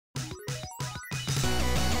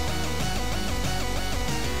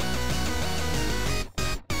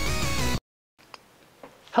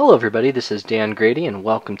Hello everybody, this is Dan Grady and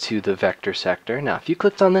welcome to the Vector Sector. Now if you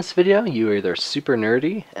clicked on this video, you are either super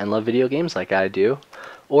nerdy and love video games like I do,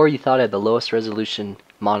 or you thought I had the lowest resolution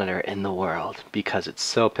monitor in the world because it's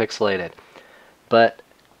so pixelated. But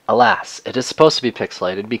alas, it is supposed to be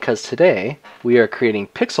pixelated because today we are creating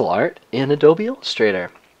pixel art in Adobe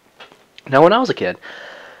Illustrator. Now when I was a kid,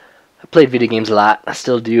 I played video games a lot, I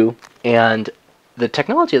still do, and the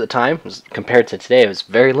technology at the time, compared to today, was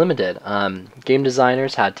very limited. Game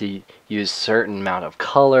designers had to use certain amount of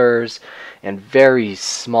colors and very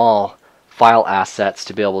small file assets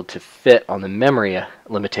to be able to fit on the memory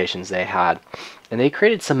limitations they had. And they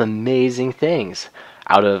created some amazing things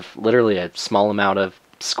out of literally a small amount of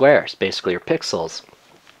squares, basically, or pixels.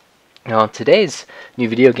 Now, on today's new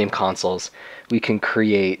video game consoles, we can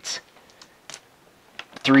create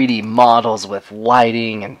 3D models with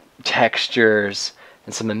lighting and textures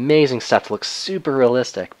and some amazing stuff that looks super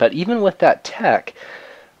realistic. But even with that tech,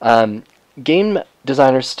 game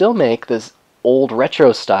designers still make this old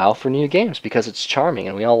retro style for new games because it's charming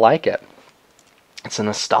and we all like it. It's a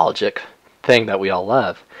nostalgic thing that we all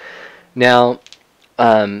love. Now,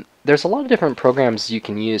 there's a lot of different programs you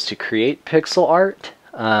can use to create pixel art.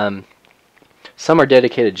 Some are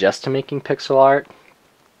dedicated just to making pixel art.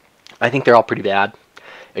 I think they're all pretty bad,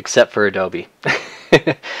 except for Adobe.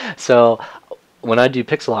 So when I do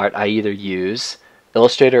pixel art, I either use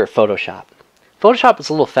Illustrator or Photoshop. Photoshop is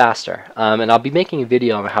a little faster, and I'll be making a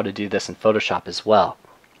video on how to do this in Photoshop as well.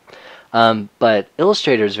 But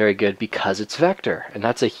Illustrator is very good because it's vector, and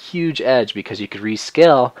that's a huge edge because you could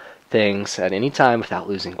rescale things at any time without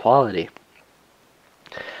losing quality.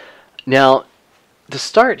 Now, to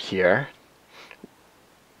start here,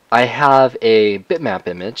 I have a bitmap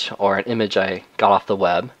image, or an image I got off the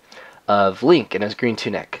web, of Link in his green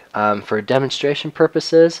tunic. For demonstration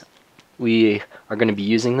purposes, we are going to be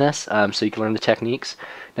using this so you can learn the techniques.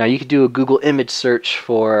 Now you could do a Google image search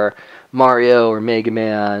for Mario or Mega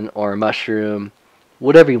Man or Mushroom,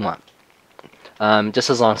 whatever you want, just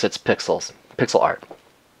as long as it's pixel art.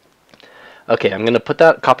 Okay, I'm going to put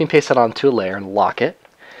that, copy and paste that onto a layer and lock it.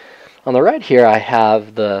 On the right here I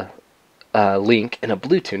have the Link in a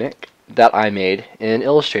blue tunic that I made in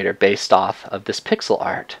Illustrator based off of this pixel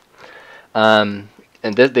art. And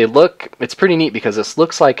it's pretty neat because this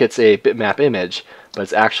looks like it's a bitmap image, but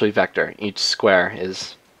it's actually vector. Each square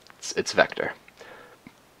is it's vector.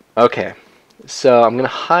 Okay, so I'm going to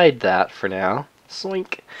hide that for now.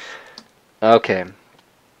 Swoink. Okay,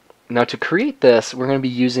 now to create this, we're going to be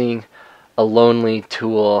using a lonely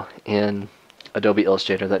tool in Adobe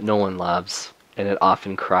Illustrator that no one loves, and it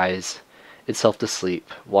often cries itself to sleep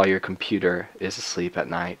while your computer is asleep at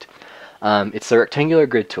night. It's the rectangular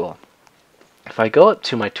grid tool. If I go up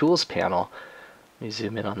to my tools panel, let me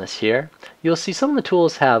zoom in on this here, you'll see some of the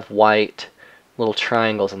tools have white little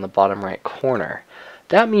triangles in the bottom right corner.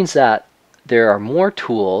 That means that there are more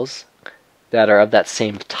tools that are of that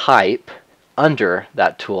same type under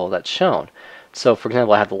that tool that's shown. So for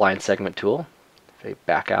example, I have the line segment tool. If I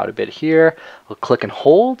back out a bit here, I'll click and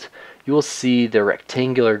hold, you will see the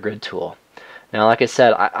rectangular grid tool. Now like I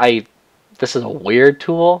said, this is a weird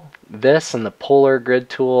tool. This and the polar grid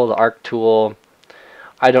tool, the arc tool,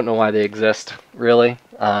 I don't know why they exist, really.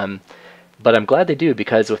 But I'm glad they do,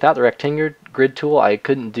 because without the rectangular grid tool, I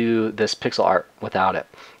couldn't do this pixel art without it.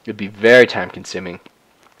 It would be very time consuming.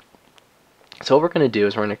 So what we're going to do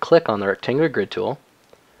is we're going to click on the rectangular grid tool,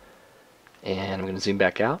 and I'm going to zoom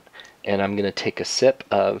back out, and I'm going to take a sip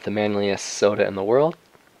of the manliest soda in the world,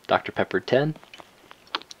 Dr. Pepper 10,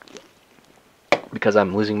 because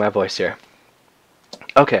I'm losing my voice here.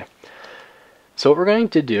 Okay. So what we're going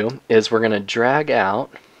to do is we're going to drag out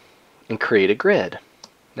and create a grid.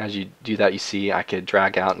 As you do that, you see I could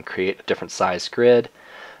drag out and create a different size grid.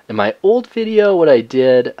 In my old video, what I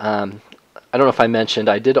did, I don't know if I mentioned,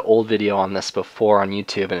 I did an old video on this before on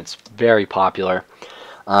YouTube, and it's very popular.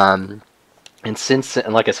 And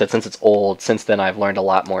like I said, since it's old, since then I've learned a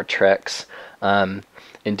lot more tricks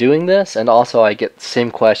in doing this, and also I get the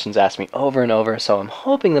same questions asked me over and over, so I'm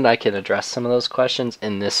hoping that I can address some of those questions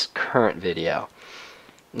in this current video.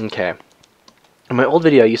 Okay, in my old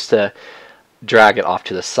video I used to drag it off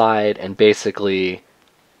to the side and basically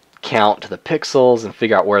count the pixels and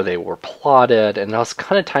figure out where they were plotted, and that was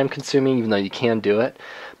kind of time consuming, even though you can do it,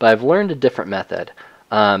 but I've learned a different method.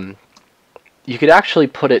 You could actually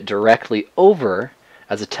put it directly over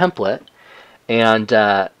as a template, and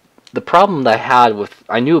the problem that I had with,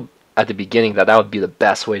 I knew at the beginning that that would be the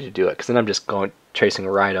best way to do it, because then I'm just tracing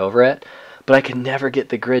right over it, but I could never get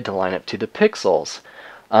the grid to line up to the pixels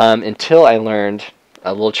until I learned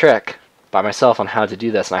a little trick by myself on how to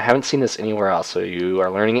do this, and I haven't seen this anywhere else, so you are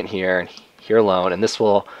learning it here, and here alone, and this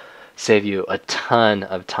will save you a ton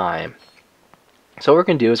of time. So what we're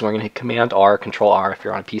going to do is we're going to hit Command R, Control R if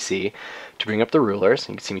you're on a PC to bring up the rulers.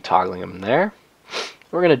 You can see me toggling them there.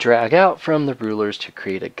 We're going to drag out from the rulers to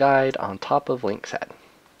create a guide on top of Link's head.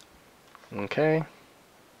 Okay.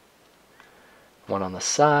 One on the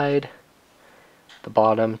side, the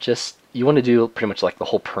bottom. Just, you want to do pretty much like the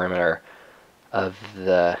whole perimeter of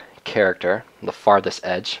the character, the farthest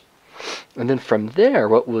edge. And then from there,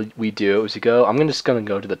 what we do is I'm just going to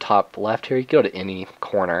go to the top left here. You can go to any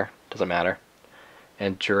corner, doesn't matter,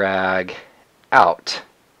 and drag out.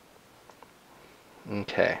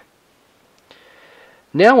 Okay.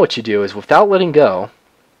 Now what you do is, without letting go,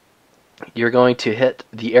 you're going to hit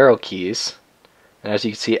the arrow keys, and as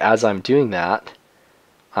you can see, as I'm doing that,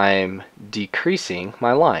 I'm decreasing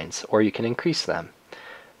my lines, or you can increase them.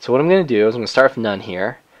 So what I'm going to do is I'm going to start with none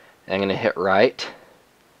here, and I'm going to hit right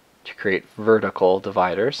to create vertical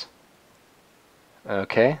dividers.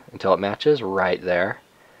 Okay, until it matches right there.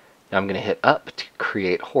 Now I'm going to hit up to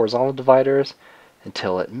create horizontal dividers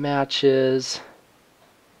until it matches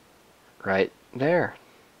right there.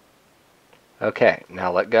 Okay,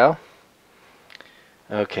 now let go.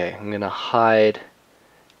 Okay, I'm going to hide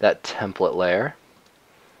that template layer.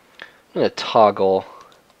 I'm going to toggle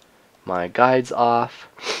my guides off.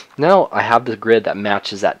 Now I have the grid that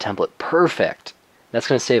matches that template perfect. That's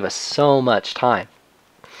going to save us so much time.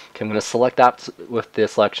 Okay, I'm going to select that with the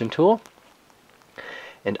selection tool,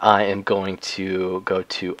 and I am going to go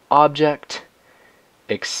to Object,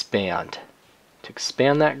 Expand. To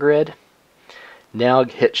expand that grid, now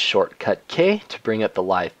hit Shortcut K to bring up the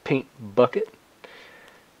live paint bucket.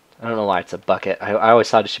 I don't know why it's a bucket. I always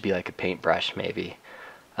thought it should be like a paintbrush maybe.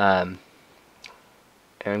 And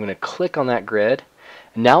I'm going to click on that grid.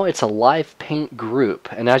 Now it's a live paint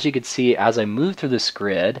group, and as you can see, as I move through this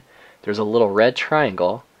grid, there's a little red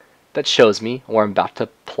triangle that shows me where I'm about to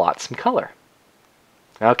plot some color.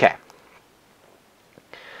 Okay,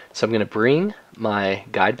 so I'm going to bring my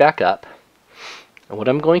guide back up, and what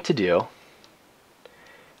I'm going to do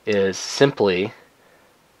is simply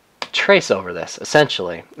trace over this,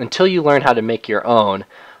 essentially, until you learn how to make your own.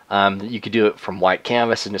 You could do it from white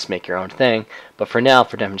canvas and just make your own thing, but for now,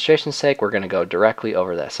 for demonstration's sake, we're going to go directly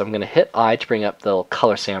over this. So I'm going to hit I to bring up the little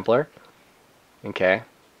color sampler. Okay.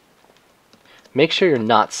 Make sure you're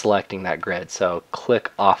not selecting that grid, so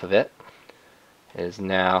click off of it. It is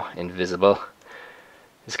now invisible.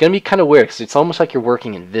 It's going to be kind of weird because it's almost like you're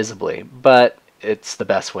working invisibly, but it's the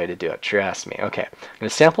best way to do it, trust me. Okay, I'm going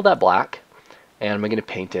to sample that black, and I'm going to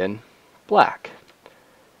paint in black.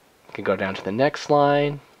 I can go down to the next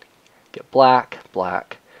line, get black,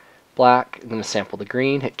 black, black. I'm going to sample the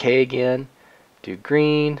green, hit K again, do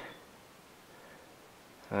green.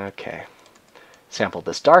 Okay, sample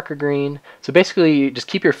this darker green. So basically, you just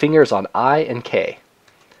keep your fingers on I and K.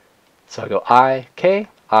 So I go I, K,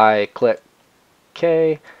 I click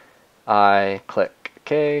K, I click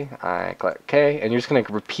K, I click K, and you're just going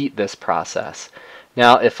to repeat this process.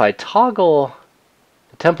 Now, if I toggle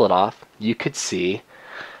the template off, you could see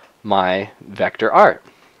my vector art.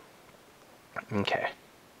 Okay.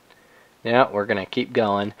 Now we're going to keep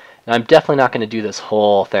going, and I'm definitely not going to do this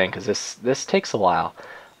whole thing because this takes a while,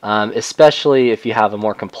 especially if you have a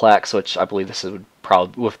more complex, which I believe this would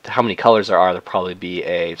probably, with how many colors there are, there'll probably be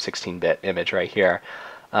a 16-bit image right here.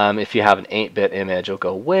 If you have an 8-bit image, it'll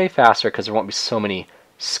go way faster because there won't be so many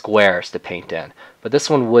squares to paint in. But this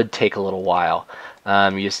one would take a little while.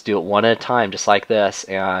 You just do it one at a time, just like this,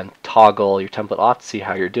 and toggle your template off to see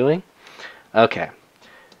how you're doing. Okay.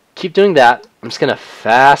 Keep doing that. I'm just going to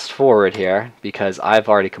fast forward here because I've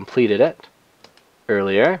already completed it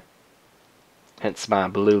earlier, hence my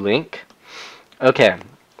blue link. Okay,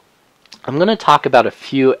 I'm going to talk about a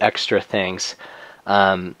few extra things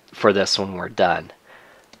for this when we're done,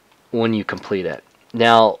 when you complete it.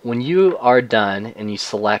 Now, when you are done and you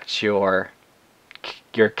select your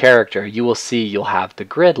character, you will see you'll have the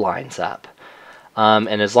grid lines up.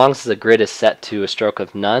 And as long as the grid is set to a stroke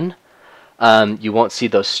of none, you won't see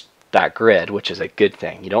that grid, which is a good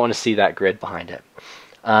thing. You don't want to see that grid behind it.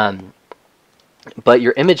 But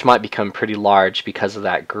your image might become pretty large because of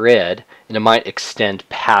that grid, and it might extend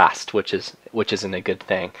past, which isn't a good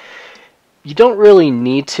thing. You don't really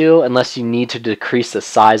need to unless you need to decrease the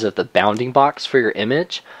size of the bounding box for your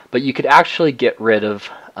image, but you could actually get rid of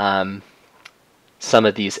some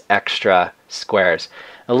of these extra squares.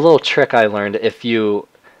 A little trick I learned,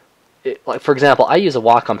 like for example, I use a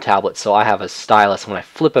Wacom tablet, so I have a stylus. When I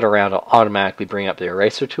flip it around, it'll automatically bring up the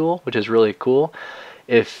eraser tool, which is really cool.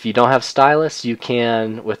 If you don't have stylus, you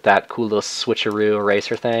can, with that cool little switcheroo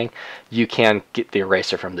eraser thing, you can get the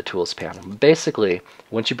eraser from the tools panel. Basically,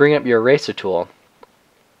 once you bring up your eraser tool,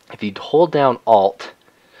 if you hold down Alt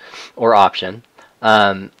or Option,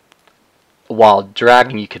 while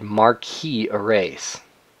dragging, you can marquee erase.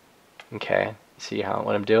 Okay, see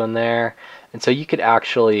what I'm doing there? And so you could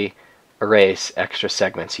actually erase extra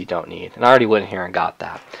segments you don't need. And I already went here and got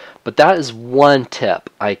that. But that is one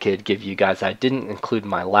tip I could give you guys I didn't include in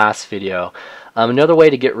my last video. Another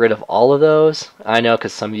way to get rid of all of those, I know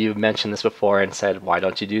because some of you mentioned this before and said, why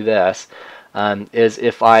don't you do this, is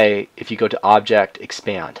if you go to Object,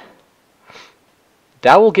 Expand.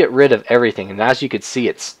 That will get rid of everything, and as you can see,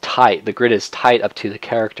 it's tight. The grid is tight up to the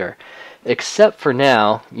character. Except for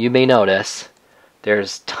now, you may notice,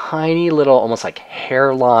 there's tiny little, almost like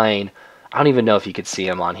hairline, I don't even know if you could see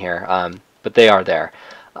them on here, but they are there.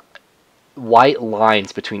 White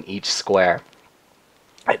lines between each square.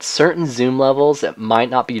 At certain zoom levels, it might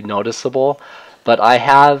not be noticeable, but I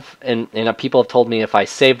have, and people have told me if I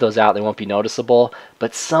save those out, they won't be noticeable,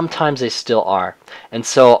 but sometimes they still are. And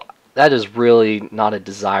so that is really not a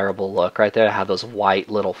desirable look right there, to have those white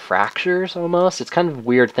little fractures almost. It's kind of a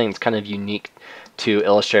weird thing. It's kind of unique to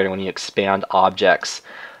Illustrator when you expand objects.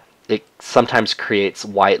 It sometimes creates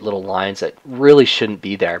white little lines that really shouldn't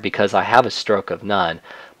be there because I have a stroke of none.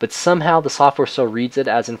 But somehow the software still reads it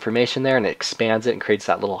as information there and it expands it and creates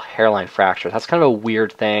that little hairline fracture. That's kind of a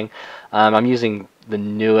weird thing. I'm using the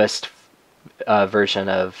newest version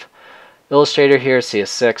of Illustrator here,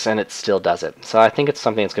 CS6, and it still does it. So I think it's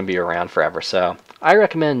something that's going to be around forever. So I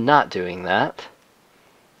recommend not doing that.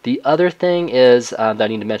 The other thing is that I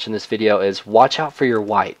need to mention in this video is watch out for your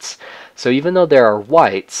whites. So even though there are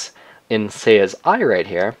whites in, say, as eye right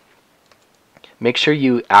here, make sure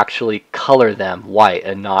you actually color them white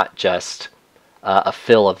and not just a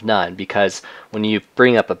fill of none, because when you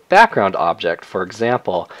bring up a background object, for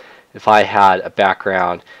example, if I had a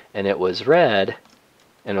background and it was red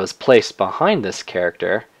and it was placed behind this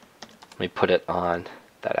character, let me put it on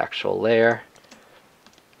that actual layer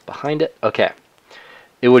behind it. Okay,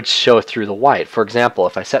 it would show through the white. For example,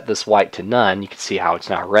 if I set this white to none, you can see how it's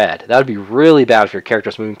now red. That would be really bad if your character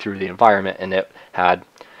was moving through the environment and it had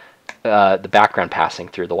the background passing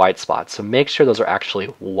through the white spots. So make sure those are actually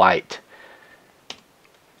white.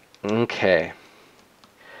 Okay.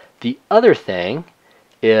 The other thing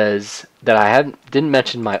is that I didn't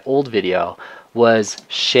mention in my old video was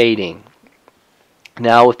shading.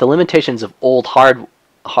 Now, with the limitations of old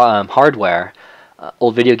hardware,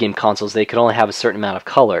 old video game consoles, they could only have a certain amount of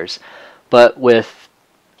colors. But with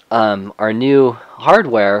our new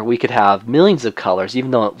hardware, we could have millions of colors.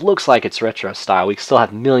 Even though it looks like it's retro style, we still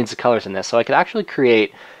have millions of colors in this. So I could actually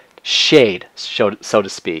create shade, so to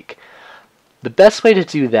speak. The best way to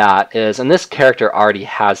do that is, and this character already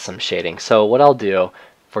has some shading, so what I'll do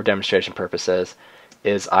for demonstration purposes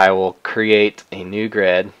is I will create a new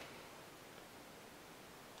grid.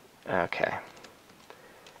 Okay.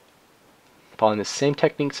 Following the same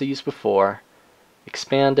techniques I used before,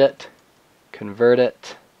 expand it, convert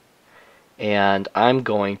it, and I'm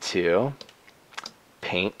going to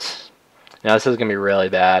paint. Now this is going to be really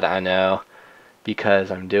bad, I know, because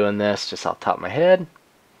I'm doing this just off the top of my head.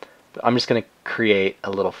 But I'm just going to create a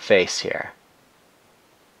little face here.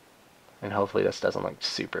 And hopefully this doesn't look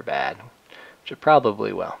super bad, which it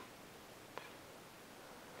probably will.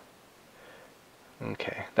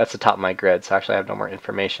 Okay, that's the top of my grid, so actually I have no more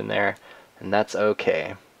information there, and that's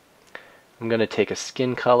okay. I'm going to take a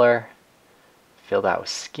skin color, fill that with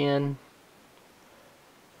skin.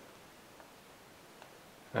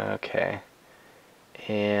 Okay,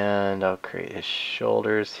 and I'll create his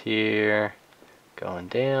shoulders here, going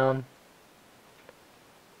down.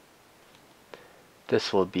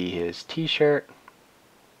 This will be his t-shirt.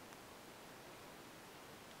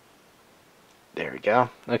 There we go.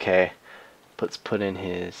 Okay, let's put in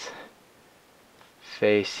his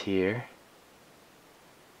face here.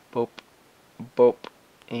 Boop, boop,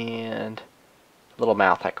 and little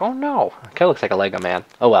mouth like, oh no, kind of looks like a Lego man.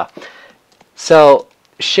 Oh well. So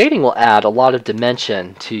shading will add a lot of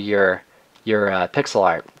dimension to your pixel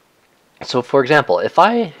art. So for example, if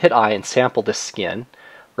I hit I and sample this skin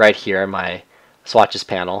right here in my swatches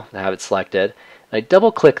panel and have it selected, and I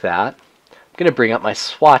double click that, I'm going to bring up my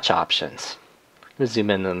swatch options. I'm going to zoom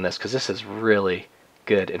in on this because this is really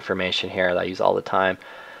good information here that I use all the time.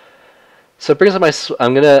 So it brings up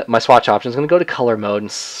my swatch options. I'm going to go to color mode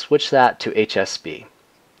and switch that to HSB.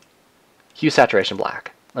 Hue saturation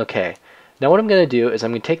black. Okay. Now what I'm going to do is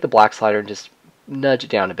I'm going to take the black slider and just nudge it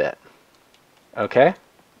down a bit. Okay?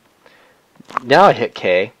 Now I hit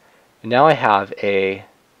K, and now I have a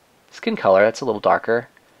skin color. That's a little darker.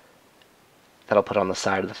 That'll put on the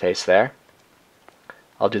side of the face there.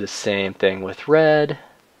 I'll do the same thing with red.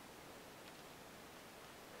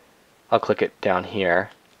 I'll click it down here.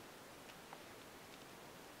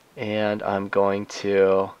 And I'm going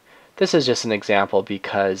to, this is just an example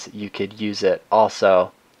because you could use it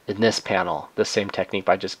also in this panel, the same technique,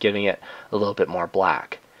 by just giving it a little bit more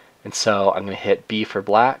black. And so I'm going to hit B for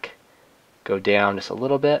black, go down just a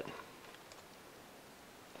little bit,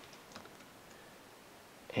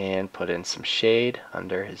 and put in some shade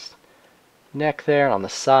under his neck there on the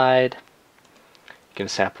side. I'm going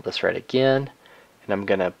to sample this red again, and I'm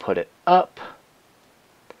going to put it up.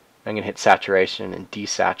 I'm going to hit saturation and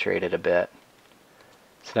desaturate it a bit.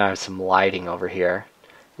 So now I have some lighting over here.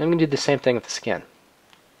 And I'm going to do the same thing with the skin.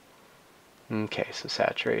 Okay, so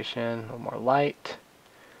saturation, a little more light.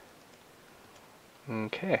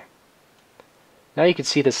 Okay. Now you can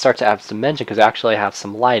see this starts to add some dimension because actually I have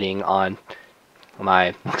some lighting on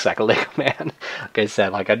my, looks like a Lego man. Like I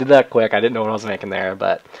said, like I did that quick. I didn't know what I was making there,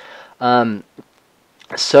 but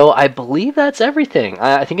so I believe that's everything.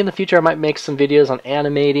 I think in the future I might make some videos on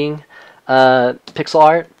animating pixel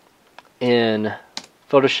art in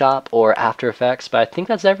Photoshop or After Effects, but I think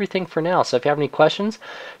that's everything for now. So if you have any questions,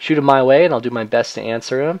 shoot them my way and I'll do my best to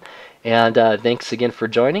answer them. And thanks again for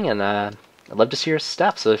joining, and I'd love to see your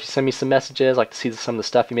stuff. So if you send me some messages, I'd like to see some of the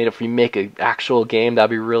stuff you made. If you make an actual game, that'd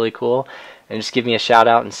be really cool. And just give me a shout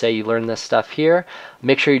out and say you learned this stuff here.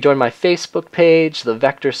 Make sure you join my Facebook page, the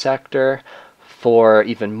Vector Sector, for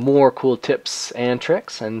even more cool tips and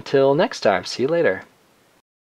tricks. Until next time, see you later.